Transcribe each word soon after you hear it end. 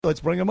Let's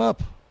bring him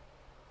up.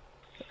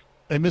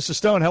 Hey, Mr.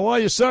 Stone, how are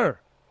you, sir?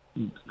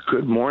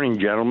 Good morning,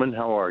 gentlemen.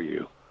 How are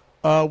you?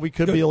 We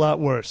could be a lot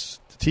worse.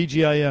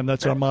 TGIM,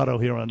 that's our motto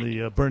here on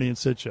the Bernie and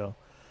Sid show.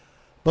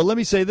 But let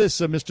me say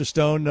this, Mr.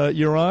 Stone.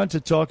 You're on to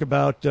talk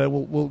about,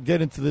 we'll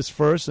get into this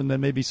first and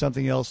then maybe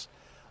something else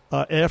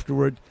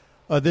afterward.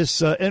 This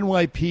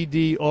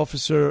NYPD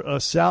officer,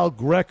 Sal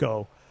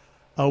Greco,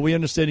 we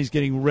understand he's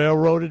getting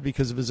railroaded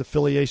because of his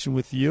affiliation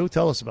with you.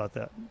 Tell us about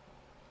that.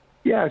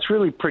 Yeah, it's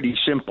really pretty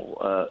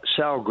simple.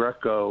 Sal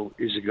Greco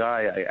is a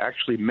guy I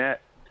actually met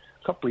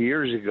a couple of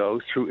years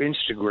ago through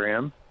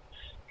Instagram.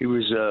 He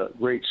was a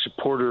great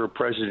supporter of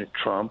President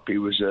Trump. He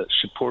was a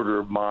supporter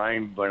of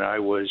mine when I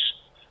was,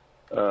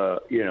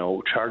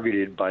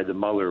 targeted by the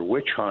Mueller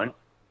witch hunt.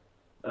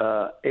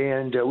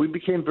 And we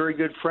became very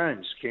good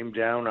friends. Came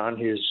down on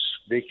his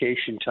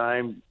vacation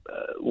time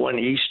one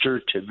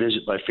Easter to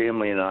visit my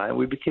family and I.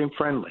 We became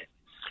friendly.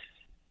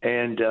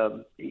 And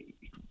he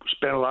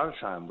spent a lot of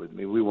time with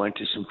me. We went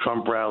to some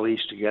Trump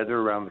rallies together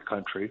around the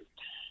country.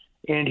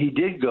 And he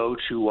did go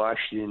to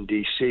Washington,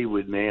 D.C.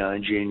 with me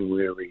on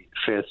January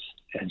 5th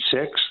and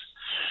 6th.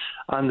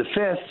 On the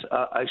 5th,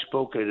 I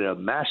spoke at a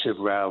massive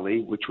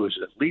rally, which was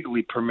a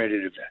legally permitted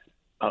event,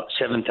 about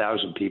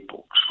 7,000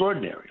 people.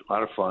 Extraordinary, a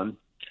lot of fun.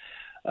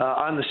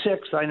 On the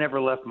 6th, I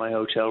never left my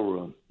hotel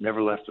room,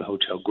 never left the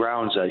hotel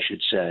grounds, I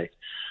should say.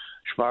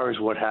 As far as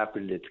what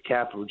happened at the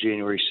Capitol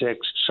January 6th,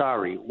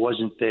 sorry,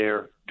 wasn't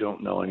there,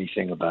 don't know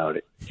anything about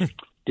it.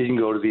 Didn't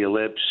go to the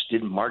Ellipse,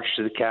 didn't march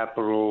to the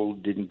Capitol,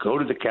 didn't go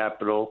to the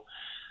Capitol.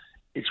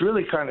 It's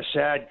really kind of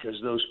sad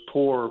because those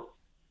poor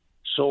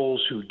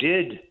souls who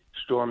did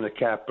storm the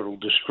Capitol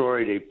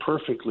destroyed a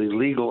perfectly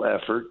legal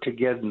effort to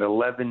get an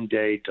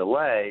 11-day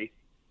delay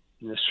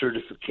in the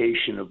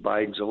certification of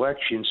Biden's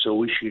election so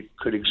we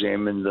could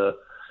examine the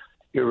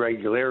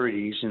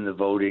irregularities in the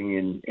voting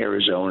in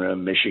Arizona,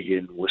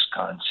 Michigan,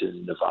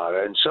 Wisconsin,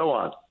 Nevada, and so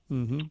on.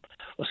 Mm-hmm.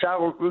 Well,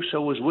 Sal Russo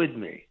was with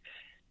me.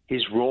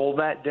 His role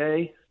that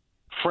day,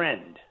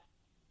 friend.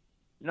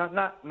 Not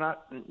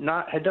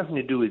had nothing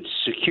to do with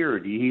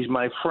security. He's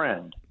my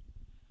friend.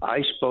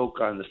 I spoke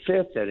on the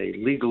 5th at a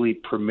legally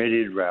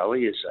permitted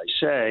rally, as I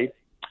say,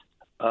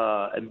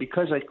 and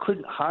because I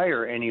couldn't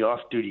hire any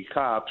off-duty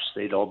cops,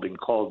 they'd all been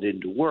called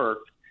in to work.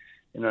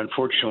 And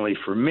unfortunately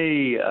for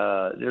me,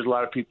 there's a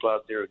lot of people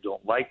out there who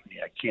don't like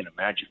me. I can't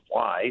imagine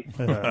why.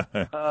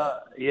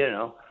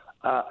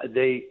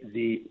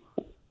 The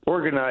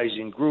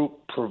organizing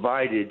group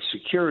provided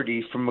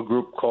security from a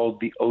group called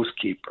the Oath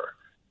Keeper.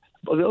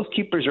 Well, the Oath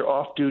Keepers are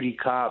off-duty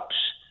cops,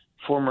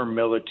 former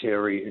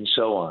military, and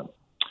so on.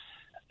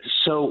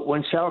 So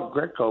when Sal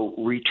Greco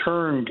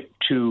returned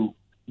to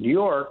New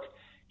York,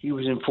 he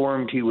was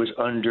informed he was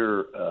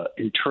under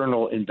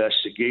internal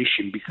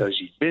investigation because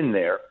he'd been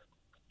there.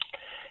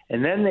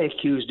 And then they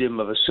accused him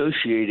of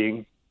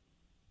associating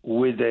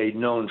with a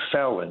known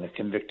felon, a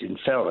convicted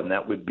felon.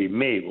 That would be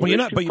me. Well, you're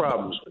not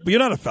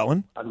a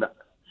felon. I'm not.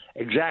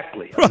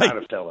 Exactly. Right. I'm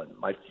not a felon.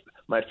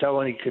 My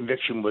felony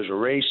conviction was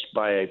erased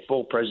by a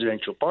full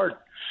presidential pardon.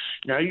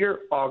 Now, your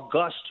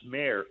august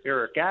mayor,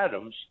 Eric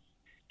Adams,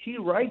 he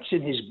writes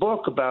in his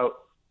book about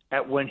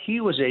when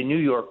he was a New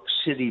York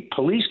City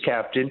police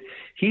captain,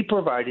 he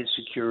provided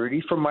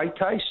security for Mike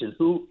Tyson,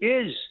 who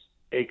is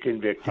a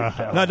convicted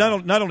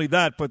felon. Not only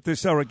that, but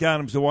this Eric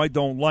Adams, who I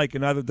don't like,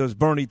 and neither does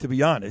Bernie, to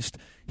be honest,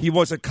 he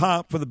was a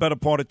cop for the better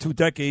part of 2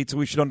 decades, so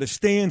we should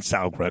understand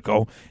Sal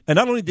Greco. And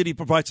not only did he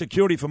provide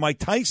security for Mike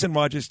Tyson,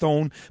 Roger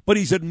Stone, but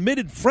he's an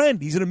admitted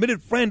friend. He's an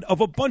admitted friend of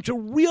a bunch of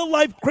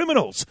real-life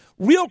criminals,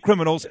 real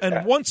criminals.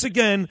 And once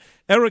again,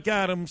 Eric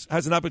Adams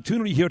has an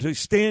opportunity here to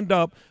stand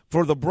up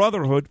for the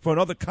brotherhood for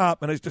another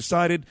cop and has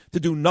decided to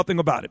do nothing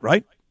about it,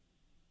 right?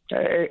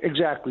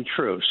 Exactly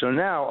true. So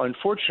now,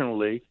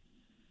 unfortunately,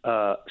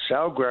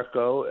 Sal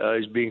Greco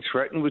is being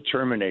threatened with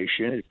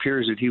termination. It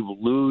appears that he will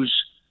lose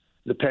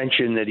the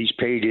pension that he's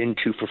paid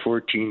into for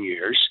 14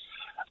 years.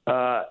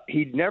 I've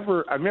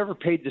never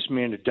paid this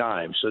man a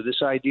dime. So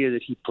this idea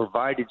that he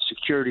provided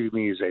security to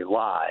me is a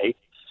lie.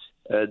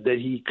 That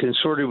he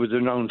consorted with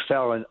a known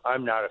felon.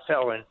 I'm not a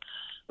felon.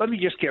 Let me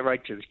just get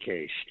right to the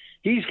case.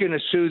 He's going to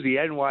sue the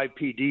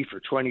NYPD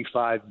for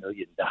 $25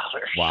 million.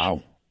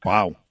 Wow.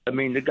 I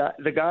mean,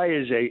 the guy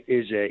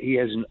he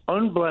has an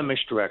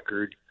unblemished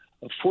record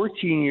of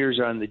 14 years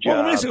on the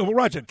job. Well,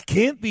 Roger,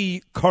 can't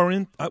the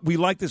current, we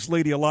like this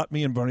lady a lot,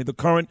 me and Bernie, the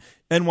current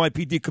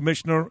NYPD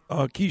commissioner,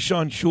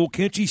 Keechant Shul,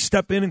 can't she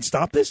step in and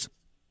stop this?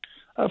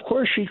 Of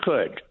course she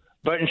could.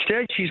 But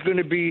instead, she's going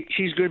to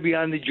be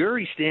on the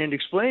jury stand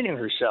explaining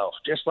herself,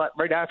 just like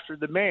right after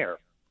the mayor.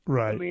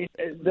 Right. I mean,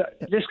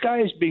 this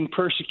guy is being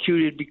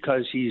persecuted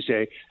because he's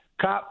a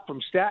cop from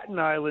Staten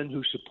Island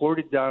who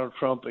supported Donald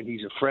Trump, and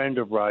he's a friend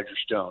of Roger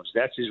Stone's.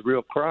 That's his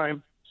real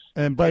crime.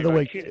 And by the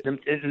way,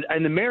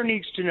 and the mayor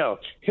needs to know,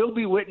 he'll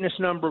be witness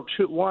number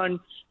 1,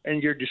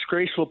 and your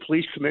disgraceful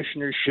police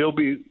commissioner, she'll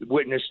be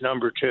witness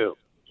number 2.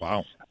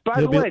 Wow.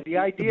 By the way, the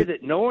idea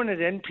that no one at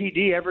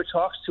NPD ever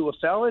talks to a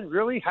felon,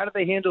 really? How do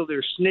they handle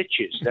their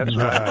snitches? That's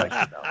what I'd like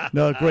to know.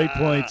 No, great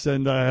points,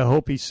 and I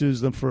hope he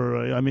sues them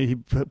for. He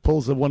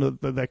pulls one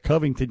of that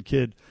Covington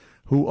kid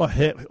who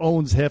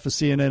owns half of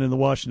CNN and the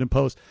Washington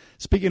Post.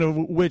 Speaking of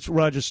which,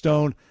 Roger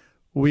Stone,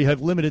 we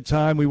have limited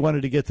time. We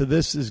wanted to get to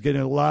this. Is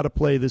getting a lot of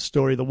play. This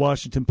story, the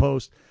Washington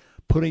Post,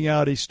 putting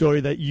out a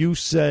story that you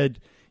said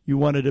you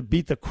wanted to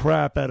beat the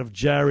crap out of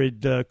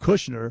Jared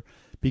Kushner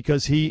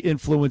because he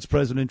influenced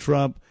President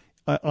Trump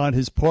on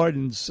his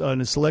pardons, on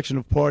his selection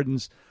of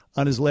pardons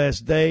on his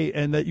last day,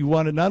 and that you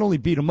want to not only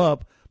beat him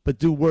up, but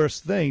do worse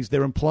things.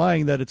 They're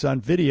implying that it's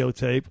on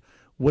videotape.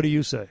 What do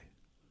you say?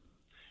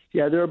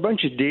 Yeah, there are a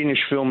bunch of Danish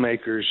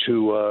filmmakers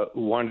who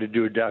wanted to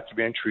do a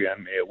documentary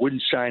on me. I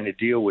wouldn't sign a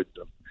deal with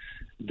them.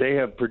 They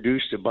have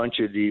produced a bunch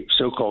of the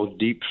so-called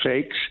deep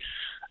fakes.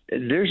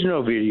 There's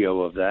no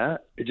video of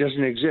that. It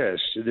doesn't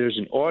exist. There's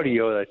an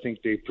audio that I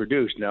think they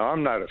produced. Now,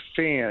 I'm not a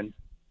fan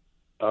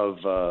of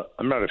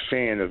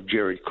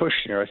Jared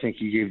Kushner. I think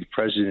he gave the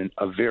president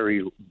a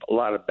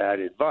lot of bad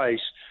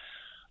advice.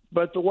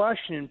 But the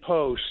Washington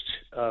Post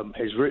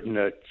has written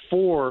a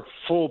 4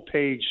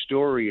 full-page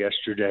story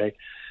yesterday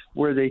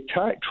where they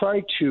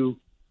try to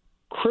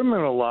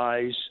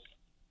criminalize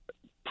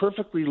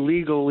perfectly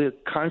legal,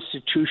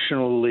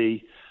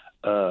 constitutionally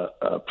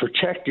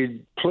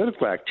protected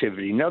political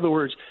activity. In other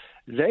words,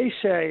 they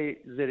say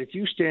that if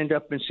you stand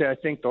up and say, I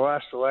think the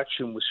last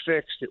election was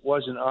fixed, it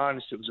wasn't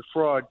honest, it was a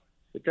fraud,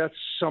 that that's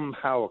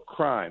somehow a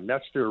crime.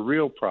 That's their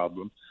real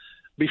problem.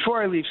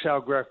 Before I leave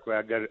Sal Greco,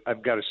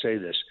 I've got to say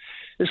this.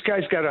 This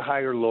guy's got to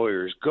hire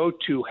lawyers. Go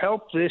to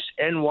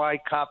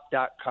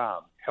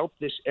helpthisnYcop.com.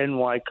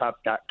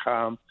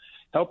 HelpthisnYcop.com.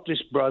 Help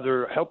this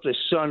brother, help this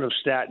son of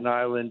Staten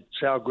Island,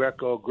 Sal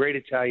Greco, great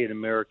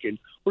Italian-American.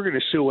 We're going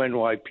to sue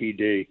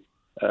NYPD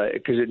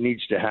because it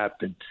needs to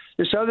happen.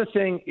 This other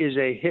thing is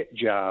a hit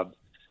job.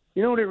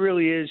 You know what it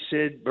really is,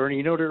 Sid, Bernie?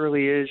 You know what it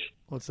really is?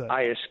 What's that?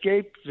 I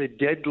escaped the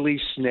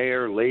deadly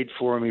snare laid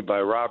for me by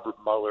Robert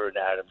Mueller and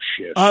Adam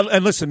Schiff.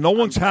 And listen, no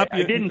one's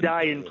happier. I didn't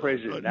die in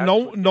prison.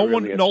 No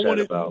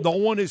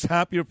one is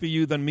happier for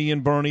you than me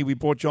and Bernie. We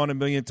brought you on a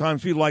million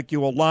times. We like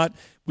you a lot.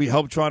 We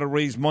help try to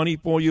raise money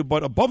for you.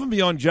 But above and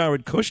beyond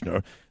Jared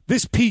Kushner,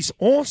 this piece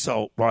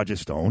also, Roger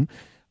Stone,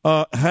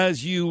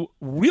 has you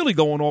really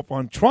going off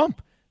on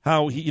Trump.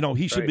 How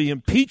he should be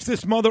impeached,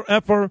 this mother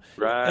effer,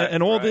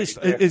 and all this.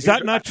 Is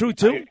that not true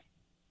too?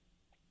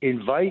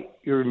 Invite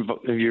your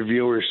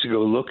viewers to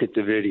go look at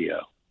the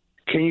video.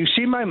 Can you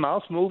see my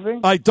mouth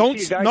moving? I don't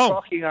see a guy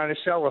talking on a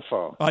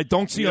telephone. I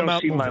don't see a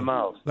mouth moving. My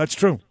mouth. That's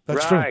true.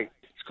 That's true.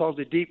 It's called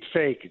a deep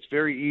fake. It's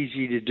very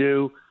easy to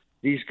do.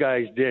 These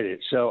guys did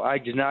it. So I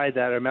deny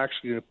that. I'm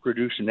actually going to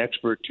produce an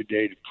expert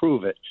today to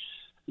prove it.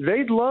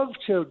 They'd love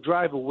to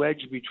drive a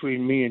wedge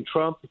between me and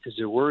Trump because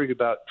they're worried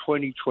about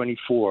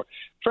 2024.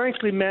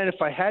 Frankly, man,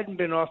 if I hadn't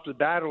been off the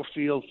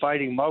battlefield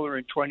fighting Mueller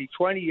in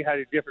 2020, you had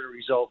a different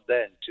result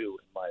then, too,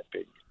 in my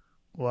opinion.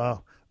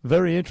 Wow.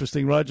 Very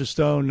interesting, Roger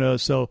Stone.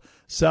 So,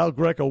 Sal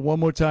Greco,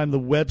 one more time, the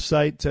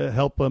website to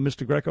help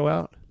Mr. Greco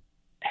out?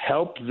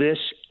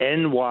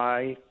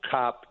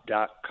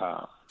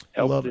 HelpThisNYCop.com.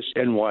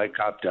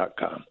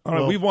 HelpThisNYCop.com. All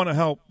right, we want to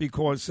help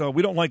because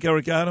we don't like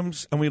Eric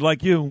Adams, and we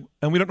like you.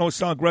 And we don't know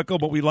Sal Greco,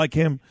 but we like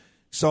him.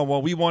 So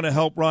we want to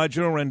help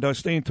Roger and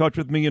stay in touch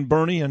with me and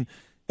Bernie. And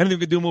anything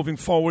we can do moving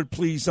forward,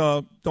 please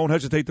don't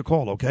hesitate to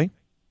call, okay?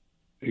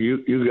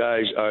 You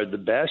guys are the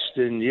best.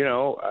 And,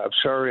 I'm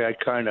sorry I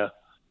kind of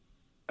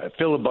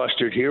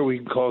filibustered here. We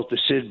can call it the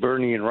Sid,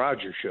 Bernie, and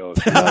Roger show.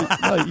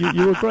 No,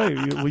 you were great.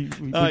 We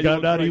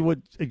got out of you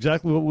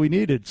exactly what we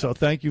needed. So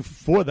thank you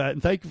for that,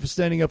 and thank you for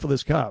standing up for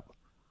this cop.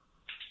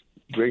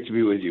 Great to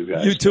be with you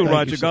guys. You too,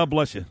 Roger. God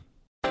bless you.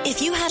 If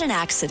you had an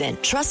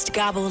accident, trust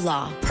Gabo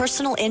Law,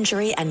 personal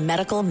injury and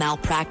medical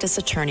malpractice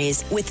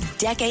attorneys with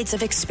decades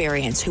of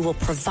experience who will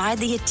provide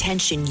the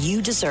attention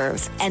you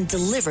deserve and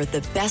deliver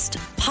the best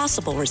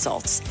possible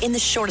results in the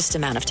shortest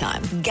amount of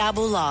time.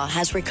 Gabo Law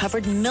has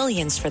recovered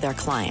millions for their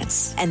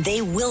clients, and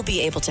they will be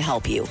able to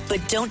help you.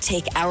 But don't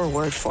take our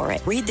word for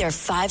it. Read their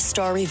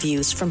 5-star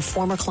reviews from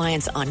former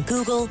clients on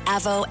Google,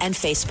 Avo, and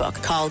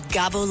Facebook. Call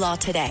Gabo Law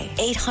today,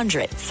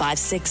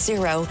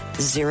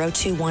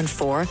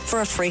 800-560-0214 for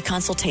a free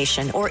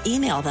consultation, or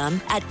email them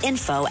at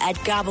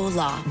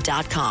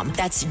info@gabolaw.com.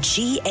 That's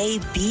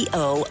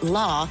GABO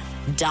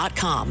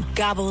law.com.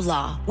 Gabo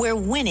Law, where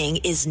winning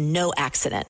is no accident.